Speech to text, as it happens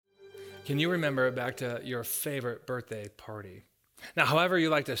Can you remember back to your favorite birthday party? Now, however you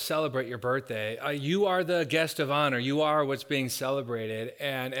like to celebrate your birthday, you are the guest of honor. You are what's being celebrated.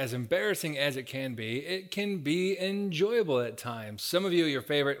 And as embarrassing as it can be enjoyable at times. Some of you, your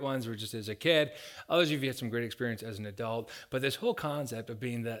favorite ones were just as a kid. Others of you had some great experience as an adult. But this whole concept of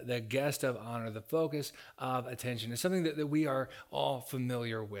being the guest of honor, the focus of attention, is something that we are all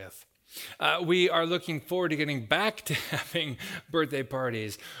familiar with. We are looking forward to getting back to having birthday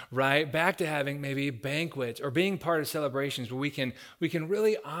parties, right? Back to having maybe banquets or being part of celebrations where we can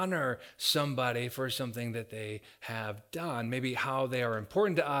really honor somebody for something that they have done, maybe how they are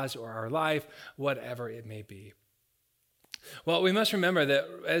important to us or our life, whatever it may be. Well, we must remember that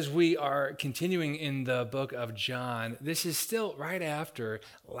as we are continuing in the book of John, this is still right after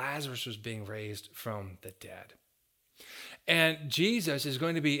Lazarus was being raised from the dead. And Jesus is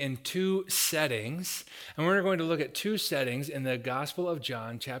going to be in two settings, and we're going to look at two settings in the Gospel of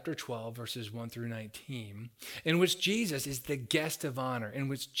John, chapter 12, verses 1 through 19, in which Jesus is the guest of honor, in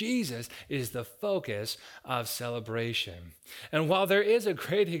which Jesus is the focus of celebration. And while there is a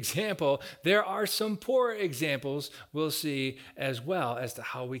great example, there are some poor examples we'll see as well as to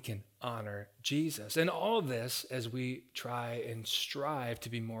how we can honor Jesus. And all of this as we try and strive to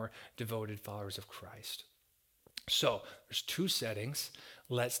be more devoted followers of Christ. So there's two settings.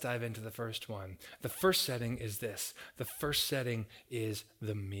 Let's dive into the first one. The first setting is this. The first setting is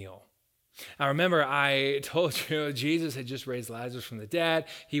the meal. Now remember, I told you Jesus had just raised Lazarus from the dead.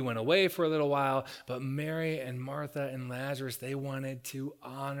 He went away for a little while, but Mary and Martha and Lazarus, they wanted to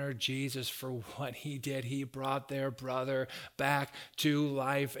honor Jesus for what he did. He brought their brother back to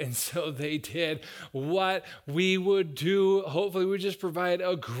life, and so they did what we would do. Hopefully, we just provide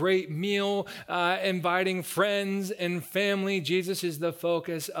a great meal, inviting friends and family. Jesus is the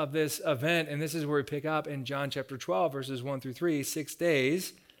focus of this event, and this is where we pick up in John chapter 12, verses 1 through 3, 6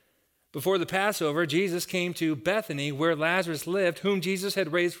 days. Before the Passover, Jesus came to Bethany, where Lazarus lived, whom Jesus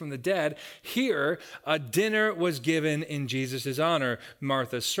had raised from the dead. Here, a dinner was given in Jesus' honor.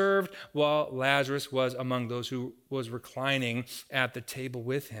 Martha served, while Lazarus was among those who was reclining at the table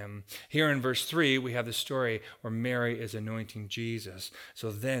with him. Here in verse 3, we have the story where Mary is anointing Jesus.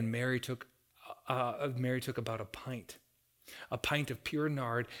 So then Mary took about a pint of pure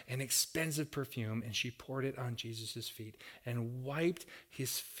nard, an expensive perfume, and she poured it on Jesus' feet and wiped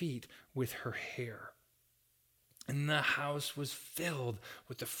his feet with her hair. And the house was filled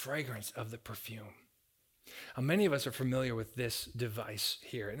with the fragrance of the perfume. Now, many of us are familiar with this device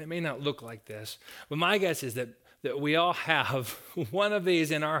here, and it may not look like this, but my guess is that we all have one of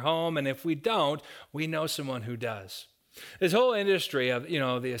these in our home, and if we don't, we know someone who does. This whole industry of,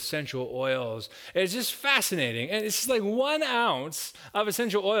 the essential oils is just fascinating. And it's just like 1 ounce of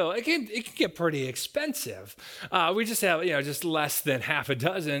essential oil. It can get pretty expensive. We just have, just less than half a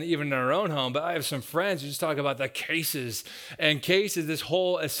dozen, even in our own home. But I have some friends who just talk about the cases and cases, this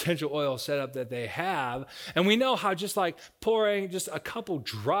whole essential oil setup that they have. And we know how just like pouring just a couple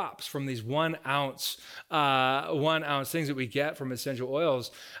drops from these 1 ounce things that we get from essential oils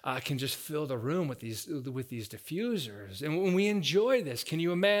can just fill the room with these diffusers. And when we enjoy this, can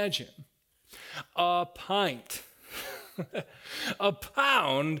you imagine a pint, a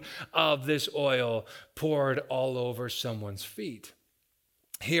pound of this oil poured all over someone's feet?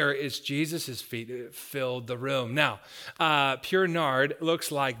 Here is Jesus' feet. It filled the room. Now, pure nard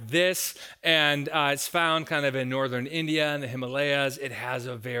looks like this, and it's found kind of in northern India and the Himalayas. It has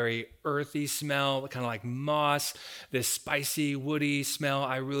a very earthy smell, kind of like moss, this spicy, woody smell.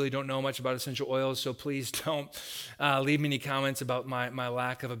 I really don't know much about essential oils, so please don't leave me any comments about my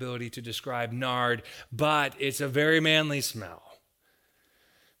lack of ability to describe nard, but it's a very manly smell.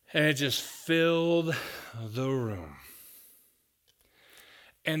 And it just filled the room.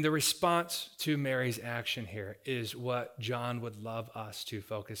 And the response to Mary's action here is what John would love us to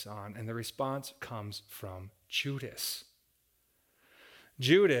focus on. And the response comes from Judas.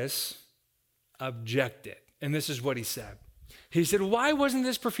 Judas objected. And this is what he said. He said, "Why wasn't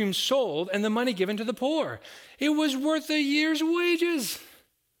this perfume sold and the money given to the poor? It was worth a year's wages."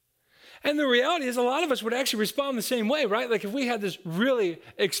 And the reality is a lot of us would actually respond the same way, right? Like if we had this really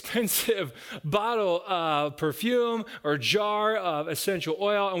expensive bottle of perfume or jar of essential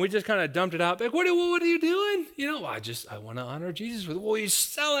oil and we just kind of dumped it out, like, what are you doing? I want to honor Jesus with it. Well, you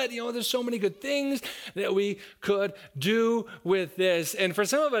sell it. There's so many good things that we could do with this. And for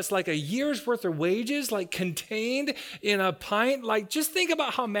some of us, like a year's worth of wages, like contained in a pint, like just think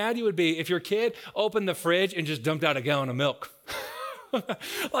about how mad you would be if your kid opened the fridge and just dumped out a gallon of milk.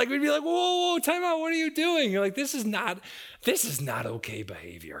 Like we'd be like, whoa, time out, what are you doing? You're like, this is not okay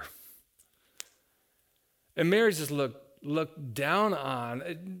behavior. And Mary just looked looked down on.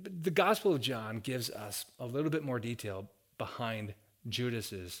 The Gospel of John gives us a little bit more detail behind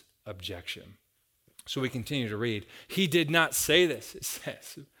Judas's objection. So we continue to read. He did not say this, it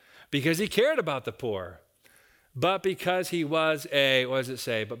says, because he cared about the poor, but because he was what does it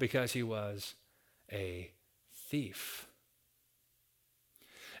say? But because he was a thief.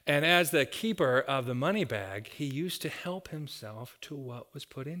 And as the keeper of the money bag, he used to help himself to what was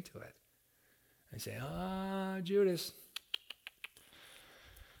put into it. And say, Judas.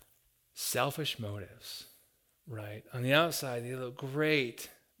 Selfish motives, right? On the outside, they look great.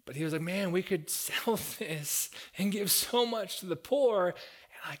 But he was like, man, we could sell this and give so much to the poor,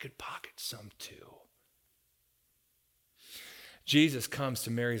 and I could pocket some too. Jesus comes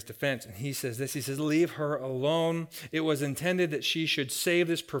to Mary's defense, and he says this. He says, leave her alone. It was intended that she should save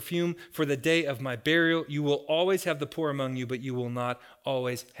this perfume for the day of my burial. You will always have the poor among you, but you will not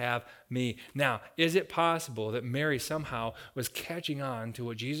always have me. Now, is it possible that Mary somehow was catching on to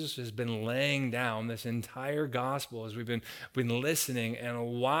what Jesus has been laying down this entire gospel as we've been listening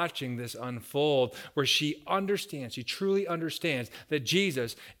and watching this unfold, where she truly understands that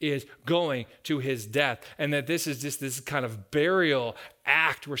Jesus is going to his death, and that this is just this kind of burial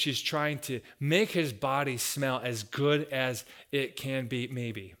act where she's trying to make his body smell as good as it can be?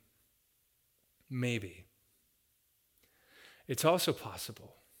 Maybe. It's also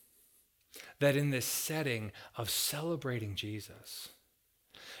possible that in this setting of celebrating Jesus,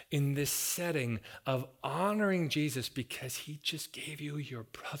 in this setting of honoring Jesus because he just gave you your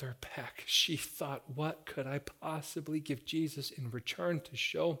brother back, she thought, what could I possibly give Jesus in return to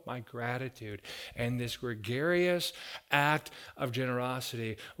show my gratitude? And this gregarious act of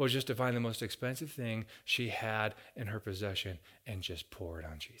generosity was just to find the most expensive thing she had in her possession and just pour it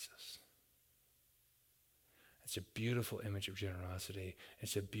on Jesus. It's a beautiful image of generosity.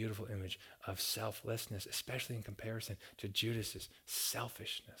 It's a beautiful image of selflessness, especially in comparison to Judas's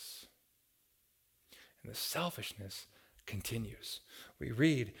selfishness. And the selfishness continues. We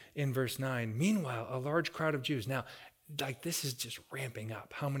read in verse 9, meanwhile, a large crowd of Jews. Now, this is just ramping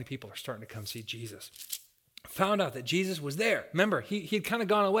up. How many people are starting to come see Jesus? Found out that Jesus was there. Remember, he'd kind of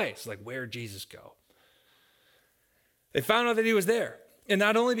gone away. It's like, where'd Jesus go? They found out that he was there. And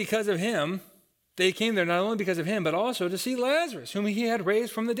not only because of him, they came there not only because of him, but also to see Lazarus, whom he had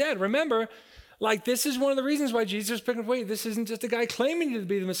raised from the dead. Remember, this is one of the reasons why Jesus picked up, wait, this isn't just a guy claiming to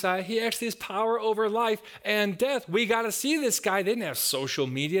be the Messiah. He actually has power over life and death. We got to see this guy. They didn't have social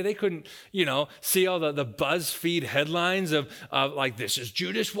media. They couldn't, see all the BuzzFeed headlines of this is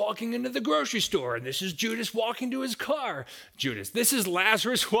Judas walking into the grocery store, and this is Judas walking to his car. This is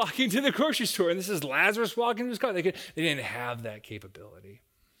Lazarus walking to the grocery store, and this is Lazarus walking to his car. They didn't have that capability.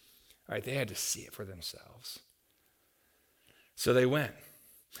 All right, they had to see it for themselves. So they went.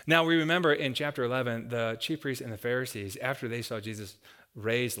 Now we remember in chapter 11, the chief priests and the Pharisees, after they saw Jesus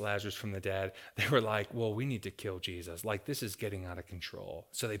raise Lazarus from the dead, they were like, well, we need to kill Jesus. This is getting out of control.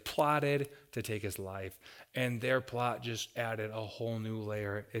 So they plotted to take his life, and their plot just added a whole new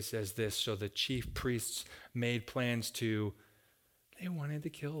layer. It says this, so the chief priests made plans they wanted to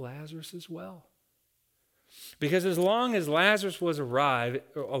kill Lazarus as well. Because as long as Lazarus was alive,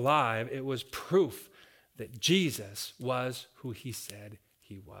 it was proof that Jesus was who he said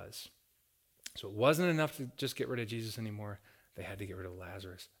he was. So it wasn't enough to just get rid of Jesus anymore. They had to get rid of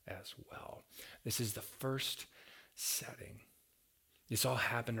Lazarus as well. This is the first setting. This all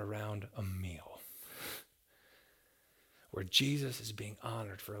happened around a meal where Jesus is being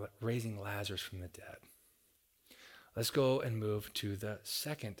honored for raising Lazarus from the dead. Let's go and move to the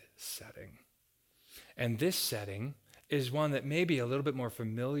second setting. And this setting is one that may be a little bit more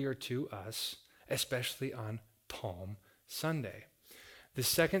familiar to us, especially on Palm Sunday. The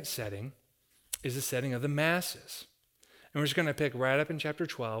second setting is the setting of the masses. And we're just going to pick right up in chapter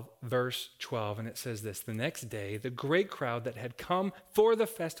 12, verse 12, and it says this, the next day, the great crowd that had come for the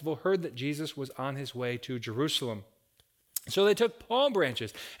festival heard that Jesus was on his way to Jerusalem. So they took palm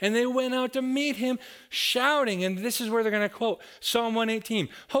branches and they went out to meet him shouting. And this is where they're going to quote Psalm 118.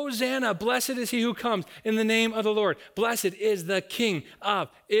 Hosanna, blessed is he who comes in the name of the Lord. Blessed is the King of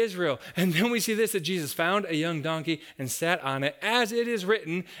Israel. And then we see this, that Jesus found a young donkey and sat on it. As it is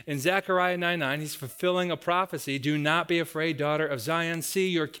written in Zechariah 9:9, he's fulfilling a prophecy. Do not be afraid, daughter of Zion. See,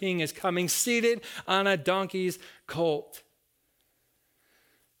 your king is coming seated on a donkey's colt.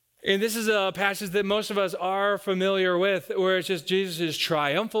 And this is a passage that most of us are familiar with, where it's just Jesus'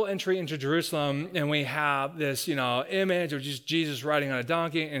 triumphal entry into Jerusalem. And we have this, image of just Jesus riding on a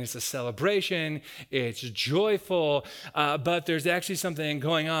donkey, and it's a celebration. It's joyful. But there's actually something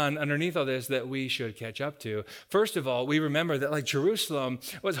going on underneath all this that we should catch up to. First of all, we remember that Jerusalem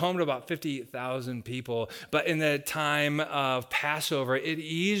was home to about 50,000 people. But in the time of Passover, it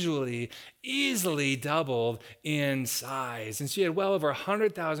easily doubled in size. And so you had well over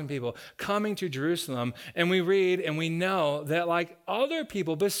 100,000 people coming to Jerusalem. And we read and we know that other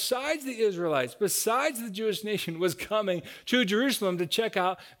people besides the Israelites, besides the Jewish nation, was coming to Jerusalem to check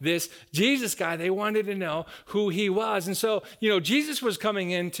out this Jesus guy. They wanted to know who he was. And so, Jesus was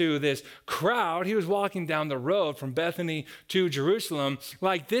coming into this crowd. He was walking down the road from Bethany to Jerusalem.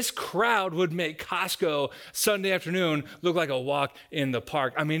 This crowd would make Costco Sunday afternoon look like a walk in the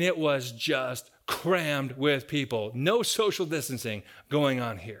park. I mean, it was just crammed with people. No social distancing going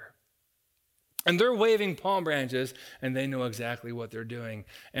on here. And they're waving palm branches, and they know exactly what they're doing.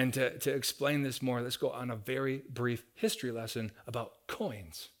 And to explain this more, let's go on a very brief history lesson about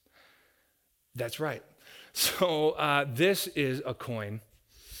coins. That's right. So this is a coin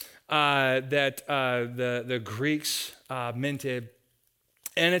that the Greeks minted.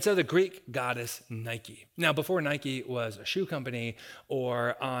 And it's of the Greek goddess Nike. Now, before Nike was a shoe company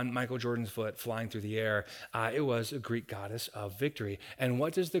or on Michael Jordan's foot flying through the air, it was a Greek goddess of victory. And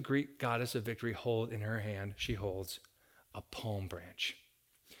what does the Greek goddess of victory hold in her hand? She holds a palm branch.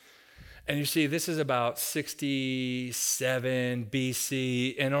 And you see, this is about 67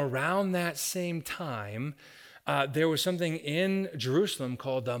 BC. And around that same time, there was something in Jerusalem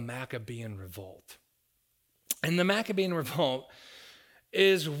called the Maccabean Revolt. And the Maccabean Revolt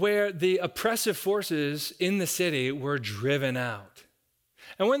is where the oppressive forces in the city were driven out.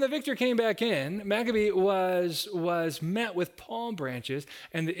 And when the victor came back in, Maccabee was met with palm branches,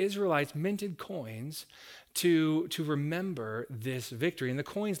 and the Israelites minted coins to remember this victory. And the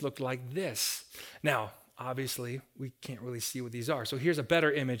coins looked like this. Now, obviously, we can't really see what these are. So here's a better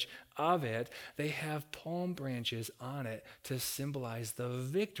image of it. They have palm branches on it to symbolize the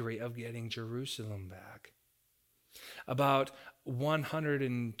victory of getting Jerusalem back. About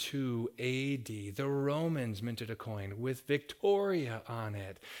 102 AD, the Romans minted a coin with Victoria on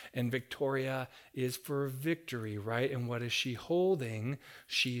it. And Victoria is for victory, right? And what is she holding?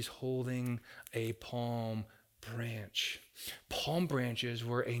 She's holding a palm branch. Palm branches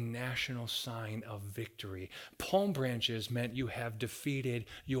were a national sign of victory. Palm branches meant you have defeated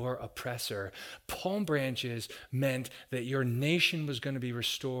your oppressor. Palm branches meant that your nation was going to be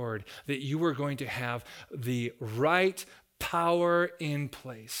restored, that you were going to have the right power in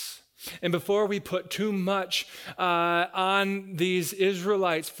place. And before we put too much on these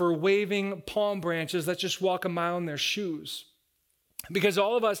Israelites for waving palm branches, let's just walk a mile in their shoes. Because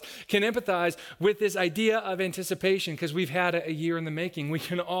all of us can empathize with this idea of anticipation because we've had it a year in the making. We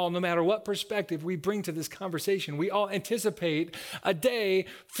can all, no matter what perspective we bring to this conversation, we all anticipate a day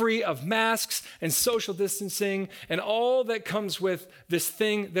free of masks and social distancing and all that comes with this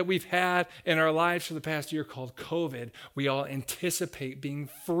thing that we've had in our lives for the past year called COVID. We all anticipate being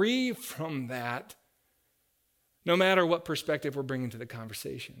free from that, no matter what perspective we're bringing to the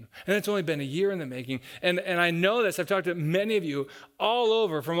conversation. And it's only been a year in the making. And I know this. I've talked to many of you all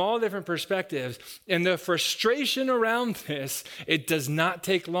over from all different perspectives. And the frustration around this, it does not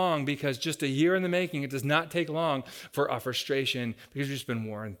take long because just a year in the making, it does not take long for our frustration because we've just been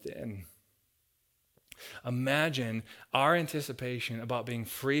worn thin. Imagine our anticipation about being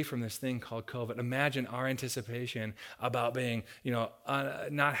free from this thing called COVID. Imagine our anticipation about being,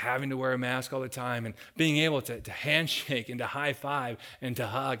 not having to wear a mask all the time and being able to handshake and to high five and to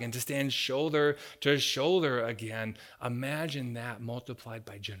hug and to stand shoulder to shoulder again. Imagine that multiplied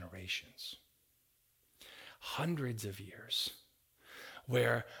by generations. Hundreds of years.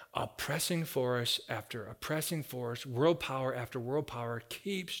 Where oppressing force after oppressing force, world power after world power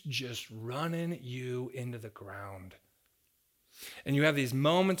keeps just running you into the ground. And you have these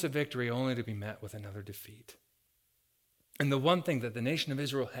moments of victory only to be met with another defeat. And the one thing that the nation of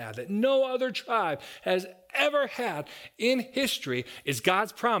Israel had that no other tribe has ever had in history is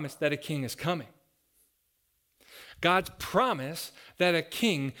God's promise that a king is coming. God's promise that a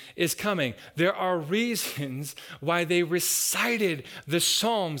king is coming. There are reasons why they recited the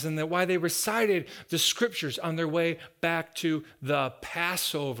Psalms and why they recited the scriptures on their way back to the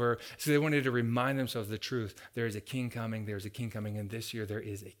Passover. So they wanted to remind themselves of the truth. There is a king coming. There's a king coming. And this year there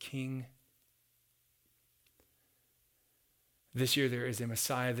is a king. This year there is a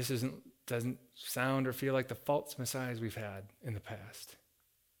Messiah. This doesn't sound or feel like the false messiahs we've had in the past.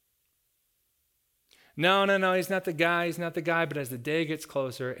 No, he's not the guy. He's not the guy. But as the day gets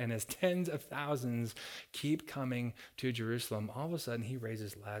closer and as tens of thousands keep coming to Jerusalem, all of a sudden he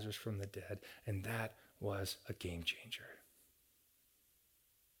raises Lazarus from the dead. And that was a game changer.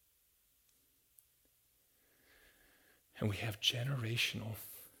 And we have generational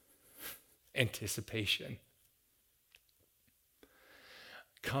anticipation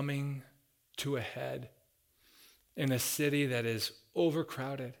coming to a head in a city that is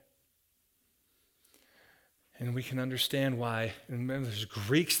overcrowded. And we can understand why. And there's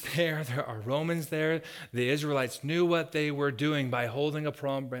Greeks there, there are Romans there. The Israelites knew what they were doing by holding a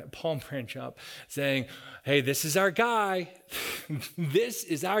palm branch up, saying, hey, this is our guy. This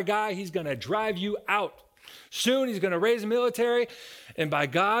is our guy. He's going to drive you out. Soon he's going to raise a military, and by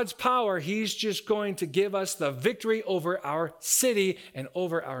God's power, he's just going to give us the victory over our city and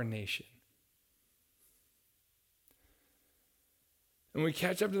over our nation. And we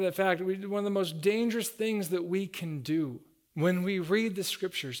catch up to that fact, one of the most dangerous things that we can do when we read the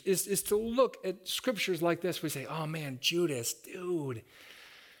scriptures is to look at scriptures like this. We say, oh man, Judas, dude,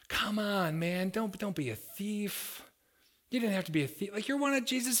 come on, man, don't be a thief. You didn't have to be a thief. Like, you're one of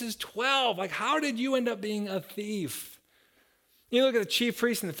Jesus's 12. Like, how did you end up being a thief? You look at the chief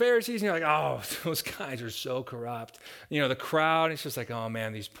priests and the Pharisees, and you're like, oh, those guys are so corrupt. The crowd, it's just like, oh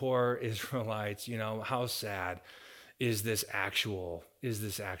man, these poor Israelites, how sad is this actual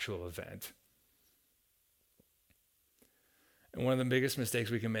event? And one of the biggest mistakes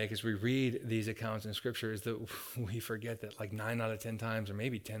we can make as we read these accounts in Scripture is that we forget that like 9 out of 10 times, or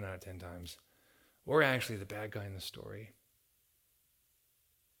maybe 10 out of 10 times, we're actually the bad guy in the story,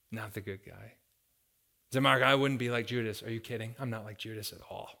 not the good guy. So Mark, I wouldn't be like Judas. Are you kidding? I'm not like Judas at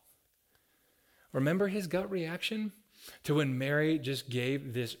all. Remember his gut reaction to when Mary just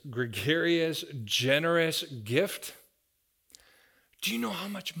gave this gregarious, generous gift? Do you know how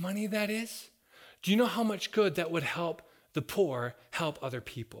much money that is? Do you know how much good that would help the poor, help other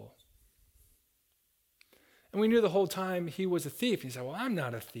people? And we knew the whole time he was a thief. He said, well, I'm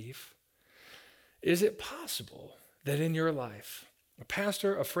not a thief. Is it possible that in your life, a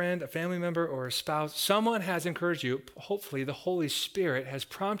pastor, a friend, a family member, or a spouse, someone has encouraged you, hopefully the Holy Spirit has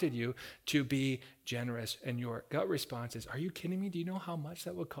prompted you to be generous, and your gut response is, are you kidding me? Do you know how much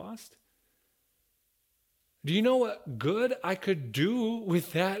that would cost? Do you know what good I could do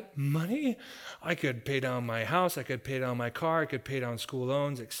with that money? I could pay down my house, I could pay down my car, I could pay down school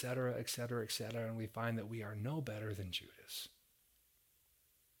loans, et cetera, et cetera, et cetera. And we find that we are no better than Judas.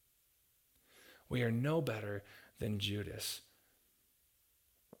 We are no better than Judas.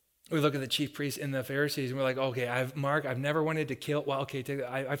 We look at the chief priests and the Pharisees, and we're like, okay, I've never wanted to kill. Well, okay,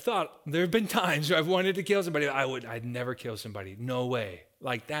 I've thought there have been times where I've wanted to kill somebody. I'd never kill somebody. No way.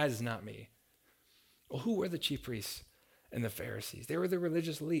 Like, that is not me. Well, who were the chief priests and the Pharisees? They were the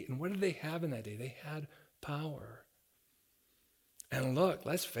religious elite. And what did they have in that day? They had power. And look,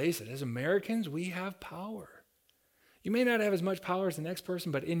 let's face it, as Americans, we have power. You may not have as much power as the next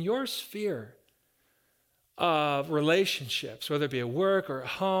person, but in your sphere of relationships, whether it be at work or at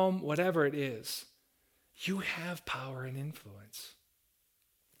home, whatever it is, you have power and influence.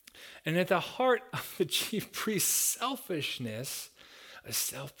 And at the heart of the chief priest's selfishness, a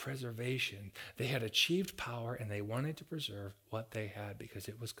self-preservation. They had achieved power and they wanted to preserve what they had because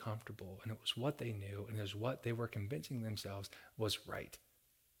it was comfortable and it was what they knew and it was what they were convincing themselves was right.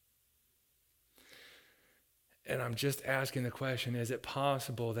 And I'm just asking the question, is it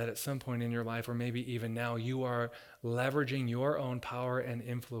possible that at some point in your life, or maybe even now, you are leveraging your own power and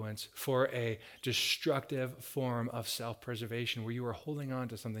influence for a destructive form of self-preservation where you are holding on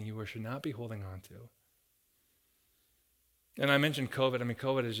to something you should not be holding on to? And I mentioned COVID. I mean,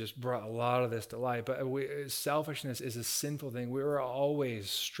 COVID has just brought a lot of this to light, but selfishness is a sinful thing. We are always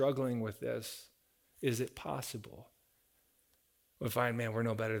struggling with this. Is it possible? We find, man, we're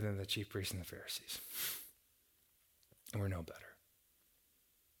no better than the chief priests and the Pharisees. And we're no better.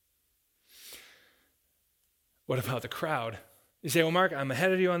 What about the crowd? You say, well, Mark, I'm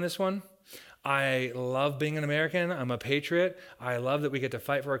ahead of you on this one. I love being an American. I'm a patriot. I love that we get to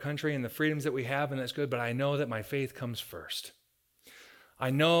fight for our country and the freedoms that we have, and that's good, but I know that my faith comes first.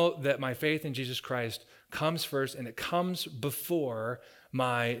 I know that my faith in Jesus Christ comes first, and it comes before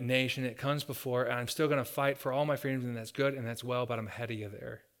my nation. It comes before, and I'm still going to fight for all my freedoms, and that's good, and that's well, but I'm ahead of you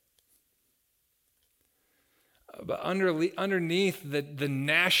there. But underneath the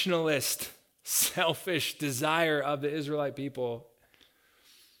nationalist, selfish desire of the Israelite people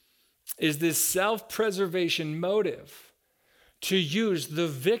is this self-preservation motive to use the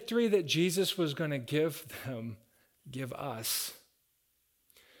victory that Jesus was going to give us,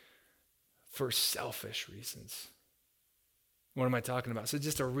 for selfish reasons. What am I talking about? So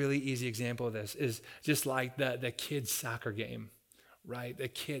just a really easy example of this is just like the kids' soccer game, right? The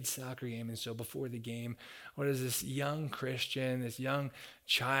kids' soccer game. And so before the game, what is this young Christian, this young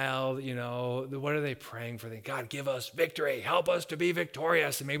child, what are they praying for? God, give us victory. Help us to be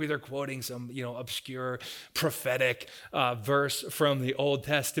victorious. And maybe they're quoting some, obscure prophetic verse from the Old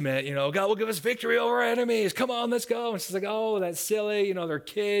Testament. God will give us victory over our enemies. Come on, let's go. And it's like, oh, that's silly. They're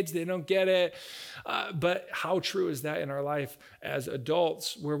kids. They don't get it. But how true is that in our life as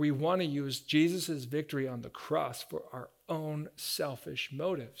adults, where we want to use Jesus' victory on the cross for our own selfish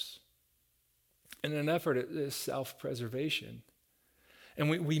motives? In an effort at self-preservation. And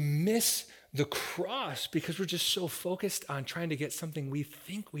we miss the cross because we're just so focused on trying to get something we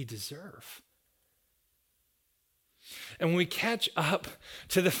think we deserve. And when we catch up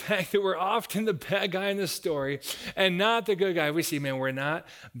to the fact that we're often the bad guy in the story and not the good guy, we see, man, we're not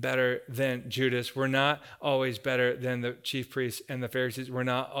better than Judas. We're not always better than the chief priests and the Pharisees. We're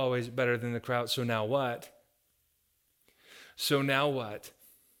not always better than the crowd. So now what?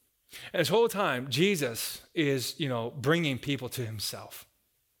 And this whole time, Jesus is, bringing people to himself.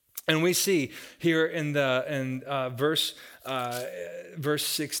 And we see here in verse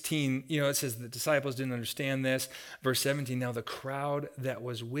 16, it says the disciples didn't understand this. Verse 17, now the crowd that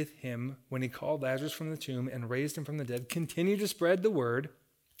was with him when he called Lazarus from the tomb and raised him from the dead continued to spread the word.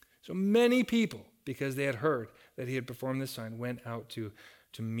 So many people, because they had heard that he had performed this sign, went out to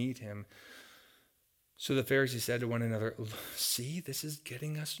meet him. So the Pharisees said to one another, see, this is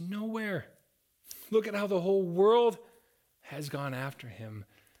getting us nowhere. Look at how the whole world has gone after him,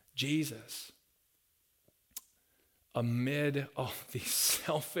 Jesus. Amid all these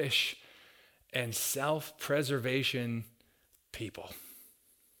selfish and self-preservation people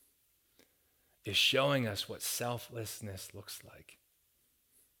is showing us what selflessness looks like.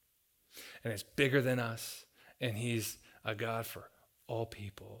 And it's bigger than us, and he's a God for all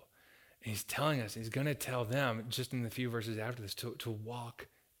people. And he's telling us, he's going to tell them, just in the few verses after this, to walk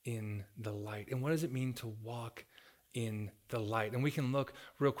in the light. And what does it mean to walk in the light? And we can look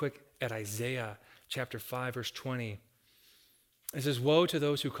real quick at Isaiah chapter 5, verse 20. It says, woe to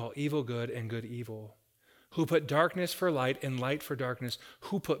those who call evil good and good evil, who put darkness for light and light for darkness,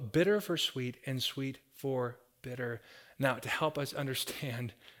 who put bitter for sweet and sweet for bitter. Now, to help us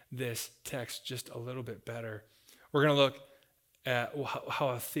understand this text just a little bit better, we're going to look at how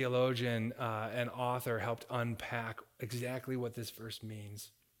a theologian and author helped unpack exactly what this verse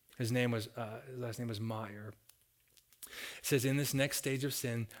means. His last name was Meyer. It says, in this next stage of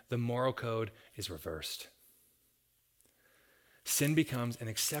sin, the moral code is reversed. Sin becomes an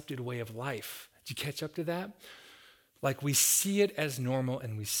accepted way of life. Did you catch up to that? Like we see it as normal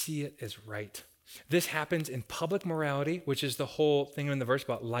and we see it as right. This happens in public morality, which is the whole thing in the verse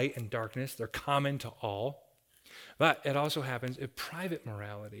about light and darkness. They're common to all. But it also happens in private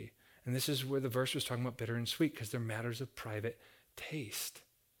morality. And this is where the verse was talking about bitter and sweet, because they're matters of private taste.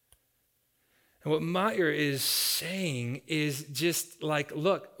 And what Meyer is saying is just like,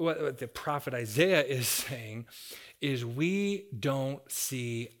 look, what the prophet Isaiah is saying is we don't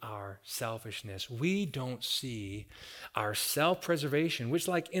see our selfishness. We don't see our self-preservation, which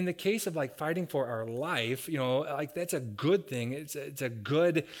like in the case of like fighting for our life, like that's a good thing. It's a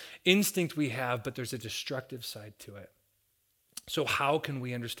good instinct we have, but there's a destructive side to it. So how can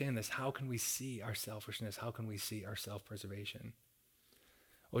we understand this? How can we see our selfishness? How can we see our self-preservation?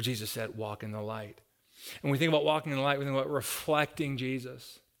 Well, Jesus said, walk in the light. And when we think about walking in the light, we think about reflecting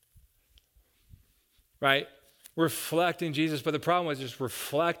Jesus, right? Reflecting Jesus. But the problem with just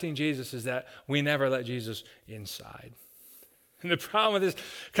reflecting Jesus is that we never let Jesus inside. And the problem with this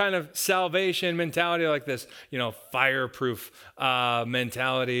kind of salvation mentality, like this, fireproof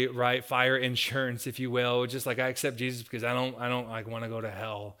mentality, right? Fire insurance, if you will. Just like I accept Jesus because I don't like want to go to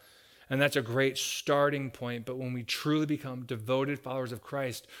hell. And that's a great starting point. But when we truly become devoted followers of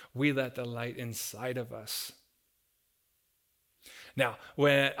Christ, we let the light inside of us. Now,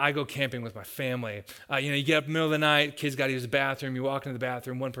 when I go camping with my family, you get up in the middle of the night, kids got to use the bathroom. You walk into the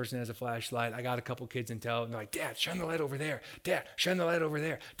bathroom, one person has a flashlight. I got a couple kids in tow, and they're like, Dad, shine the light over there. Dad, shine the light over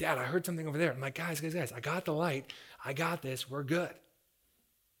there. Dad, I heard something over there. I'm like, guys, I got the light. I got this. We're good.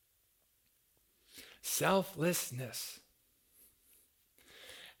 Selflessness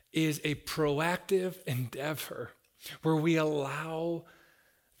is a proactive endeavor where we allow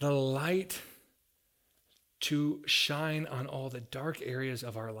the light to shine on all the dark areas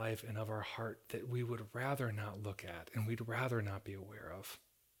of our life and of our heart that we would rather not look at and we'd rather not be aware of.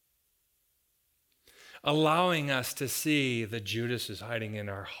 Allowing us to see the Judases hiding in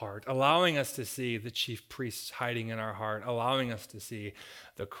our heart, allowing us to see the chief priests hiding in our heart, allowing us to see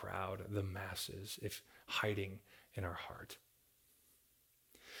the crowd, the masses, hiding in our heart.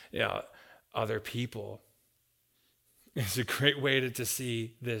 other people is a great way to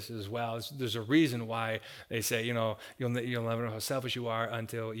see this as well. There's a reason why they say, you'll never know how selfish you are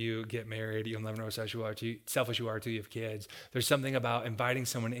until you get married. You'll never know how selfish you are until you have kids. There's something about inviting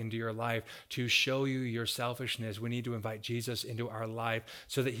someone into your life to show you your selfishness. We need to invite Jesus into our life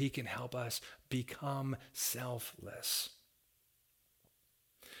so that he can help us become selfless.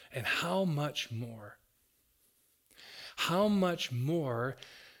 And how much more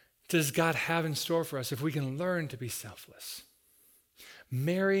does God have in store for us if we can learn to be selfless?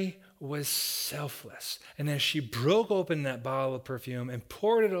 Mary was selfless. And as she broke open that bottle of perfume and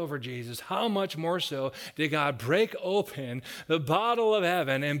poured it over Jesus, how much more so did God break open the bottle of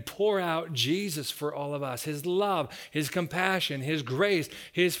heaven and pour out Jesus for all of us? His love, his compassion, his grace,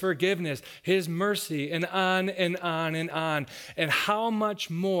 his forgiveness, his mercy, and on and on and on. And how much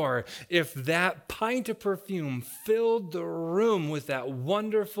more if that pint of perfume filled the room with that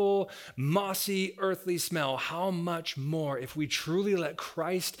wonderful, mossy, earthly smell, how much more if we truly let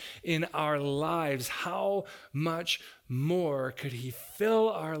Christ in our lives, how much more could he fill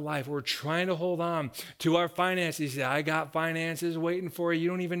our life? We're trying to hold on to our finances. I got finances waiting for you. You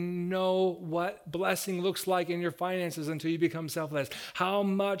don't even know what blessing looks like in your finances until you become selfless. How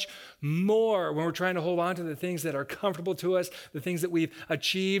much more when we're trying to hold on to the things that are comfortable to us, the things that we've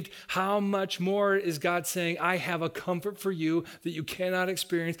achieved, how much more is God saying, I have a comfort for you that you cannot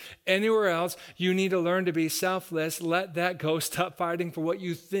experience anywhere else. You need to learn to be selfless. Let that go. Stop fighting for what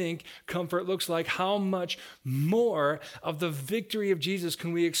you think comfort looks like. How much more of the victory of Jesus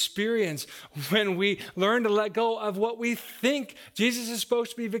can we experience when we learn to let go of what we think Jesus is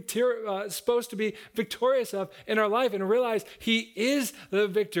supposed to be victorious of in our life and realize he is the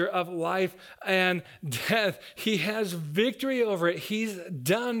victor of life and death. He has victory over it. He's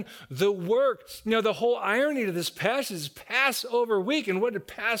done the work. The whole irony to this passage is Passover week. And what did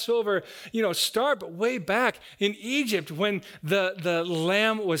Passover, start? But way back in Egypt when the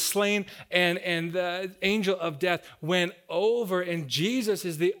lamb was slain and the angel of death went over, and Jesus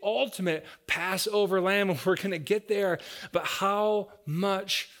is the ultimate Passover lamb, and we're going to get there. But how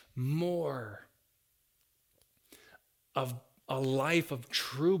much more of a life of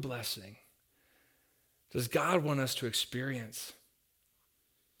true blessing does God want us to experience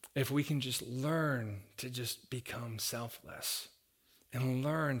if we can just learn to just become selfless and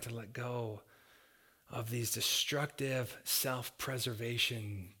learn to let go of these destructive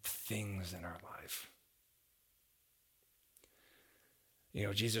self-preservation things in our life?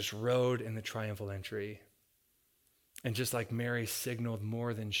 Jesus rode in the triumphal entry. And just like Mary signaled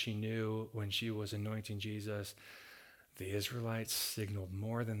more than she knew when she was anointing Jesus, the Israelites signaled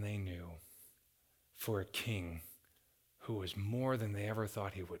more than they knew for a king who was more than they ever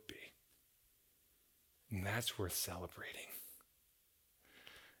thought he would be. And that's worth celebrating.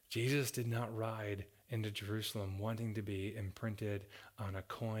 Jesus did not ride into Jerusalem wanting to be imprinted on a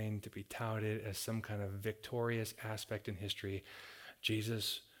coin, to be touted as some kind of victorious aspect in history.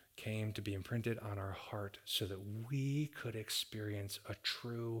 Jesus came to be imprinted on our heart so that we could experience a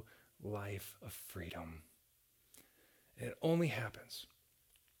true life of freedom. And it only happens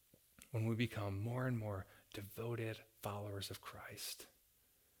when we become more and more devoted followers of Christ,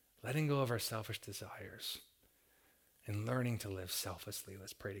 letting go of our selfish desires and learning to live selflessly.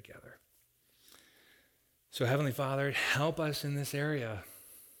 Let's pray together. So, Heavenly Father, help us in this area.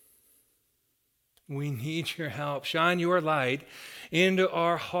 We need your help. Shine your light into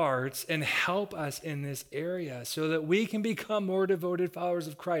our hearts and help us in this area so that we can become more devoted followers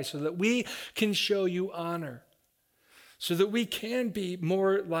of Christ, so that we can show you honor, so that we can be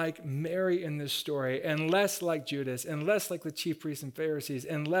more like Mary in this story and less like Judas and less like the chief priests and Pharisees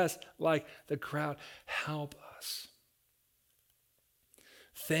and less like the crowd. Help us.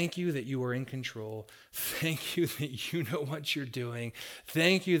 Thank you that you are in control. Thank you that you know what you're doing.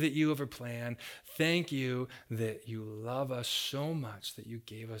 Thank you that you have a plan. Thank you that you love us so much that you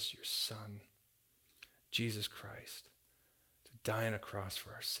gave us your Son, Jesus Christ, to die on a cross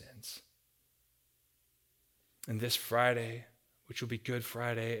for our sins. And this Friday, which will be Good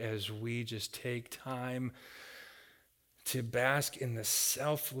Friday, as we just take time to bask in the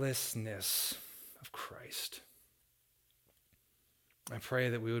selflessness of Christ, I pray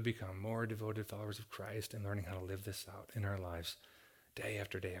that we would become more devoted followers of Christ and learning how to live this out in our lives day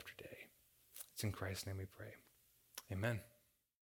after day after day. It's in Christ's name we pray. Amen.